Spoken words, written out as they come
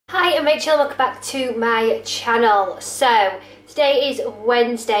Hi, I'm Rachel, welcome back to my channel. So today is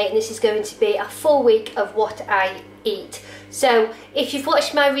Wednesday and this is going to be a full week of what I eat. So if you've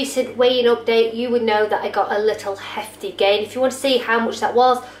watched my recent weigh-in update, you would know that I got a little hefty gain. If you want to see how much that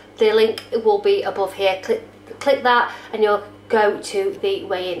was, the link will be above here. Click that and you'll go to the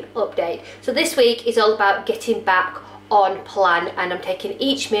weigh-in update. So this week is all about getting back on plan, and I'm taking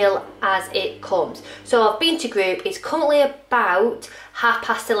each meal as it comes. So I've been to group, it's currently about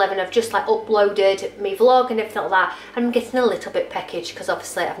 11:30. I've just like uploaded my vlog and everything like that. I'm getting a little bit peckish because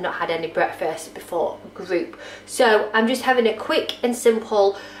obviously I've not had any breakfast before group. So I'm just having a quick and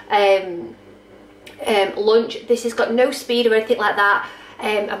simple lunch. This has got no speed or anything like that.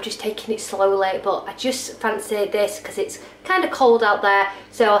 I'm just taking it slowly, but I just fancy this because it's kind of cold out there.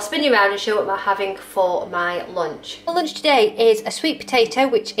 So I'll spin you around and show what I'm having for my lunch. My lunch today is a sweet potato,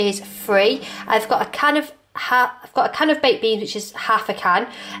 which is free. I've got a can of baked beans, which is half a can,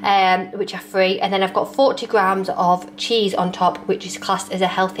 which are free, and then I've got 40 grams of cheese on top, which is classed as a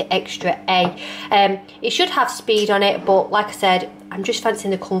healthy extra A. It should have speed on it, but like I said, I'm just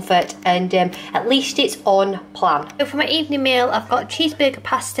fancying the comfort, and at least it's on plan. So for my evening meal, I've got cheeseburger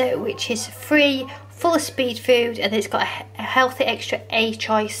pasta, which is free, full of speed food, and it's got a healthy extra A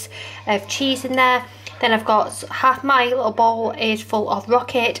choice of cheese in there. Then I've got half my little bowl is full of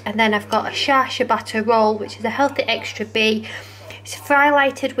rocket, and then I've got a ciabatta roll, which is a healthy extra B. It's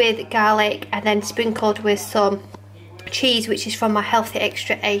fry-lighted with garlic and then sprinkled with some cheese, which is from my healthy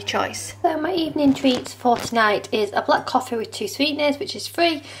extra A choice. So my evening treats for tonight is a black coffee with 2 sweeteners, which is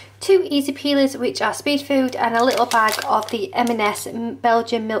free, 2 easy peelers, which are speed food, and a little bag of the M&S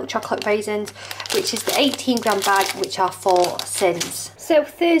Belgian milk chocolate raisins, which is the 18-gram bag, which are 4 cents. So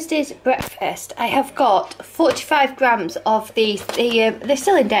Thursday's breakfast, I have got 45 grams of these. They're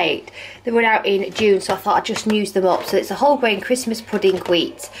still in date. They were out in June, so I thought I'd just use them up. So it's a whole grain Christmas pudding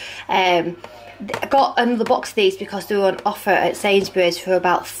wheat. I got another box of these because they were on offer at Sainsbury's for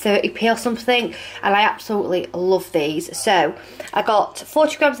about 30p or something, and I absolutely love these. So I got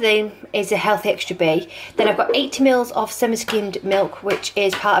 40 grams of them, is a healthy extra B. Then I've got 80 mils of semi-skimmed milk, which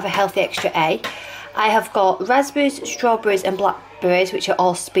is part of a healthy extra A. I have got raspberries, strawberries and blackberries, which are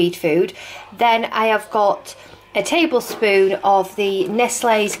all speed food. Then I have got a tablespoon of the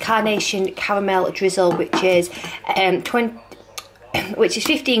Nestlé's Carnation Caramel Drizzle, which is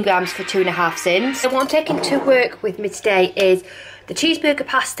 15 grams for 2.5 cents. So what I'm taking to work with me today is the cheeseburger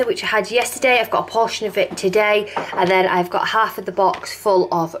pasta, which I had yesterday. I've got a portion of it today, and then I've got half of the box full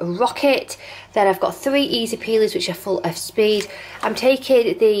of rocket. Then I've got 3 easy peelers, which are full of speed. I'm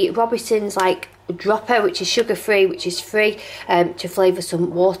taking the Robinson's dropper, which is sugar free, which is free, to flavour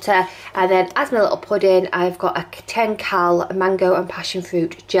some water. And then as my little pudding, I've got a 10 cal mango and passion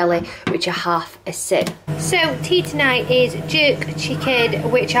fruit jelly, which are half a cent. So tea tonight is jerk chicken,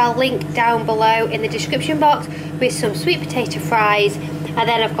 which I'll link down below in the description box, with some sweet potato fries. And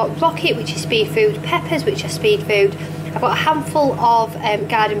then I've got rocket, which is speed food, peppers, which are speed food. I've got a handful of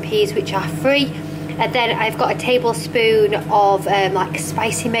garden peas, which are free. And then I've got a tablespoon of like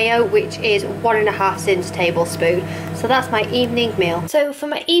spicy mayo, which is 1.5 cents tablespoon. So that's my evening meal. So for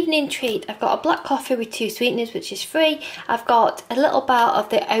my evening treat, I've got a black coffee with 2 sweeteners, which is free. I've got a little bar of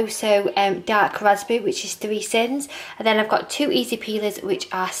the Orzo dark raspberry, which is 3 cents. And then I've got 2 easy peelers, which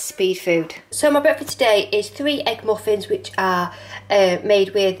are speed food. So my breakfast today is 3 egg muffins, which are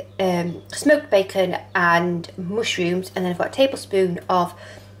made with smoked bacon and mushrooms. And then I've got a tablespoon of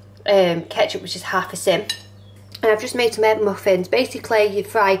ketchup, which is half a cent. And I've just made some egg muffins. Basically, you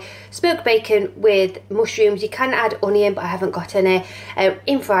fry smoked bacon with mushrooms. You can add onion, but I haven't got any.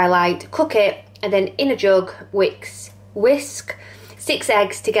 In fry light, cook it, and then in a jug, whisk 6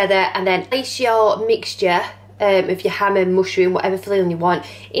 eggs together, and then place your mixture of your ham and mushroom, whatever filling you want,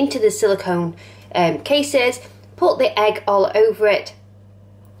 into the silicone cases. Put the egg all over it.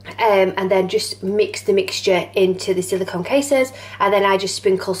 And then just mix the mixture into the silicone cases, and then I just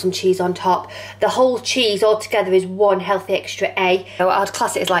sprinkle some cheese on top. The whole cheese altogether is 1 healthy extra A. So I'd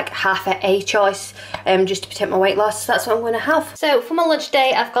class it as like half an A choice, just to protect my weight loss. So that's what I'm going to have. So for my lunch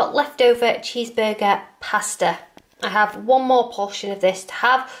day, I've got leftover cheeseburger pasta. I have 1 more portion of this to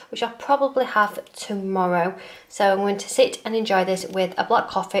have, which I'll probably have tomorrow. So I'm going to sit and enjoy this with a black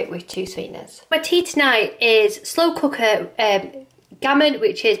coffee with 2 sweeteners. My tea tonight is slow cooker gammon,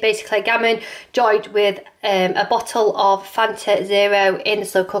 which is basically gammon joined with a bottle of Fanta Zero in the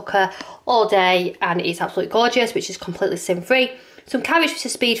slow cooker all day, and it's absolutely gorgeous, which is completely sin free. Some cabbage, which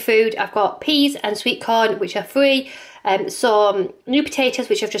is speed food. I've got peas and sweet corn, which are free. Some new potatoes,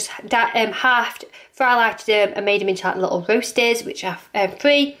 which I've just halved, fry lighted them and made them into like little roasties, which are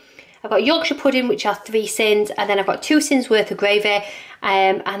free. I've got Yorkshire pudding, which are 3 sins, and then I've got 2 sins worth of gravy,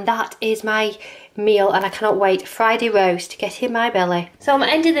 and that is my meal, and I cannot wait. Friday roast, get in my belly. So I'm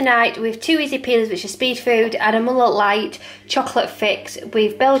ending the night with 2 easy peelers, which are speed food, and a Muller Light chocolate fix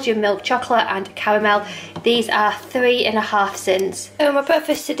with Belgian milk chocolate and caramel. These are 3.5 sins. So my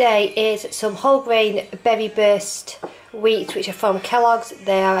breakfast today is some whole grain berry burst wheat, which are from Kellogg's.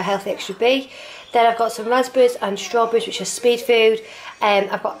 They are a healthy extra B. Then I've got some raspberries and strawberries, which are speed food.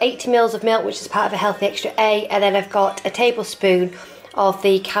 I've got 80 ml of milk, which is part of a healthy extra A, and then I've got a tablespoon of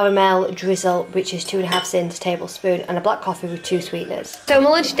the caramel drizzle, which is 2.5 sins tablespoon, and a black coffee with 2 sweeteners. So my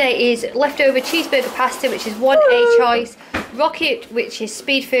lunch today is leftover cheeseburger pasta, which is 1A choice, rocket, which is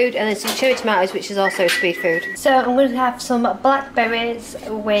speed food, and then some cherry tomatoes, which is also speed food. So I'm going to have some blackberries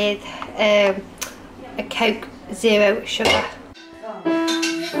with a Coke Zero sugar.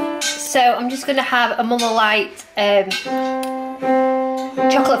 So I'm just going to have a Muller Light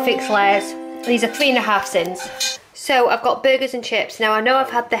chocolate fix layers. These are 3.5 sins. So I've got burgers and chips. Now I know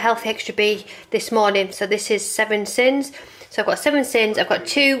I've had the healthy extra B this morning, so this is 7 sins. So I've got 7 sins. I've got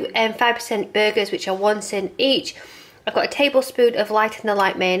 2 5% burgers, which are 1 sin each. I've got a tablespoon of lighter than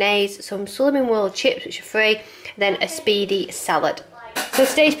light mayonnaise, some Slimming World chips, which are free, then a speedy salad. So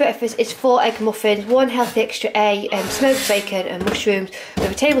today's breakfast is 4 egg muffins, 1 healthy extra A, smoked bacon and mushrooms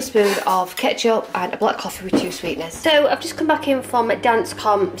with a tablespoon of ketchup and a black coffee with 2 sweeteners. So I've just come back in from dance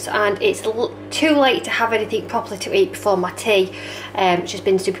comps, and it's too late to have anything properly to eat before my tea. It's just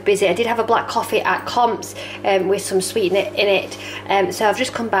been super busy. I did have a black coffee at comps with some sweetener in it. So I've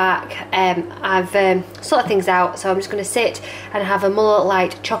just come back, I've sorted things out, so I'm just going to sit and have a Muller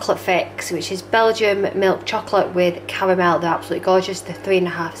Light chocolate fix, which is Belgian milk chocolate with caramel. They're absolutely gorgeous. They're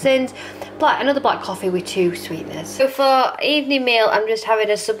 3.5 sins. Another black coffee with 2 sweeteners. So for evening meal, I'm just having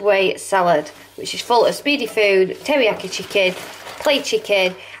a Subway salad, which is full of speedy food, teriyaki chicken, plate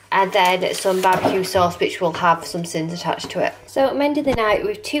chicken, and then some barbecue sauce, which will have some sins attached to it. So I'm ending the night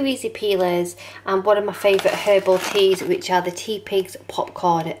with 2 easy peelers and one of my favourite herbal teas, which are the Tea Pigs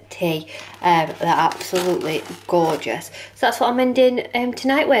popcorn tea. They're absolutely gorgeous. So that's what I'm ending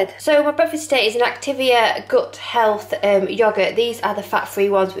tonight with. So my breakfast today is an Activia Gut Health yoghurt. These are the fat-free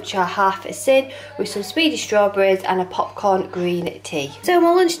ones, which are half a sin, with some speedy strawberries and a popcorn green tea. So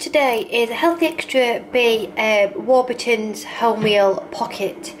my lunch today is a healthy extra B Warburton's wholemeal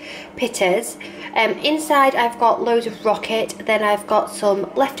pocket pitters. Inside I've got loads of rocket, then I've got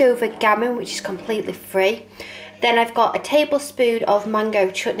some leftover gammon, which is completely free. Then I've got a tablespoon of mango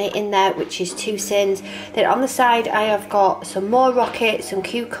chutney in there, which is 2 sins. Then on the side I have got some more rocket, some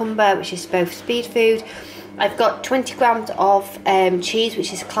cucumber, which is both speed food. I've got 20 grams of cheese,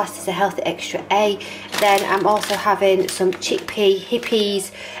 which is classed as a healthy extra A. Then I'm also having some chickpea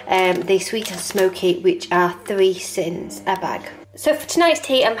hippies, the sweet and smoky, which are 3 sins a bag. So for tonight's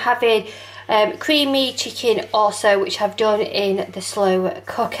tea, I'm having creamy chicken Orzo, which I've done in the slow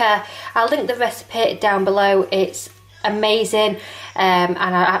cooker. I'll link the recipe down below. It's amazing, and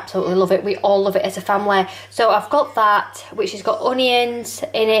I absolutely love it. We all love it as a family. So I've got that, which has got onions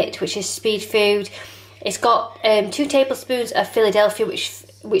in it, which is speed food. It's got 2 tablespoons of Philadelphia,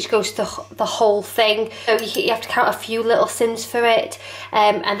 which goes to the whole thing. So you have to count a few little sins for it.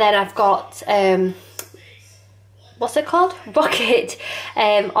 And then I've got what's it called? Rocket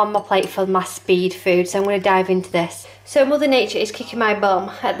on my plate for my speed food. So I'm going to dive into this. So Mother Nature is kicking my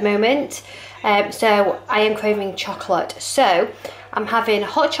bum at the moment. So I am craving chocolate. So I'm having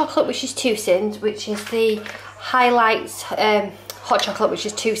hot chocolate, which is 2 sins, which is the Highlights hot chocolate, which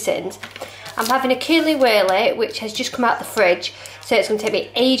is 2 sins. I'm having a Curly Whirly, which has just come out the fridge, so it's going to take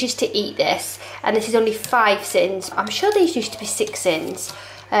me ages to eat this, and this is only 5 sins. I'm sure these used to be 6 sins.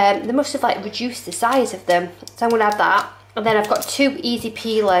 They must have like reduced the size of them, so I'm going to have that. And then I've got 2 easy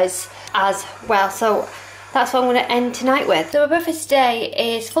peelers as well, so that's what I'm going to end tonight with. So my breakfast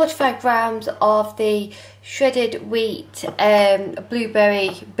today is 45 grams of the shredded wheat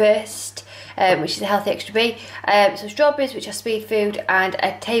blueberry burst, which is a healthy extra B, some strawberries, which are speed food, and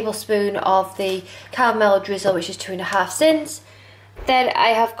a tablespoon of the caramel drizzle, which is 2.5 sins. Then I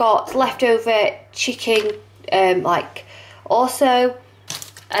have got leftover chicken Orzo,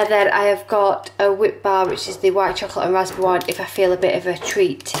 and then I have got a whip bar, which is the white chocolate and raspberry one, if I feel a bit of a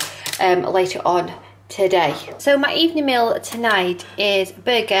treat later on today. So my evening meal tonight is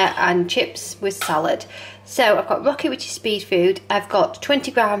burger and chips with salad. So I've got rocket, which is speed food. I've got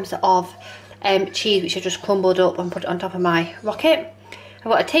 20 grams of cheese, which I just crumbled up and put it on top of my rocket. I've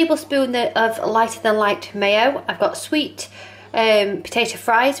got a tablespoon of lighter than light mayo. I've got sweet potato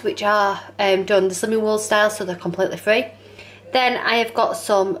fries, which are done the Slimming World style, so they're completely free. Then I have got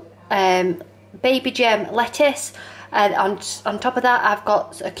some baby gem lettuce, And on top of that, I've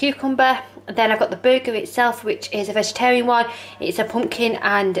got a cucumber. Then I've got the burger itself, which is a vegetarian one. It's a pumpkin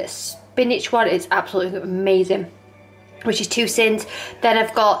and spinach one. It's absolutely amazing, which is 2 sins. Then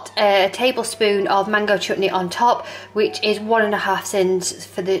I've got a tablespoon of mango chutney on top, which is 1.5 sins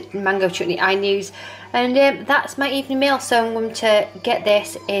for the mango chutney I use. And that's my evening meal, so I'm going to get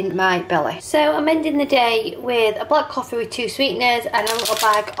this in my belly. So I'm ending the day with a black coffee with 2 sweeteners and a little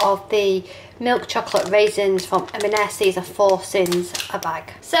bag of the milk chocolate raisins from M&S. These are 4 sins a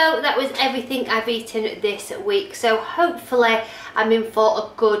bag. So that was everything I've eaten this week. So hopefully I'm in for a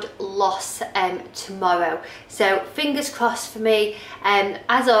good loss tomorrow. So fingers crossed for me.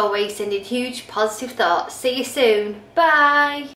 As always, sending huge positive thoughts. See you soon. Bye.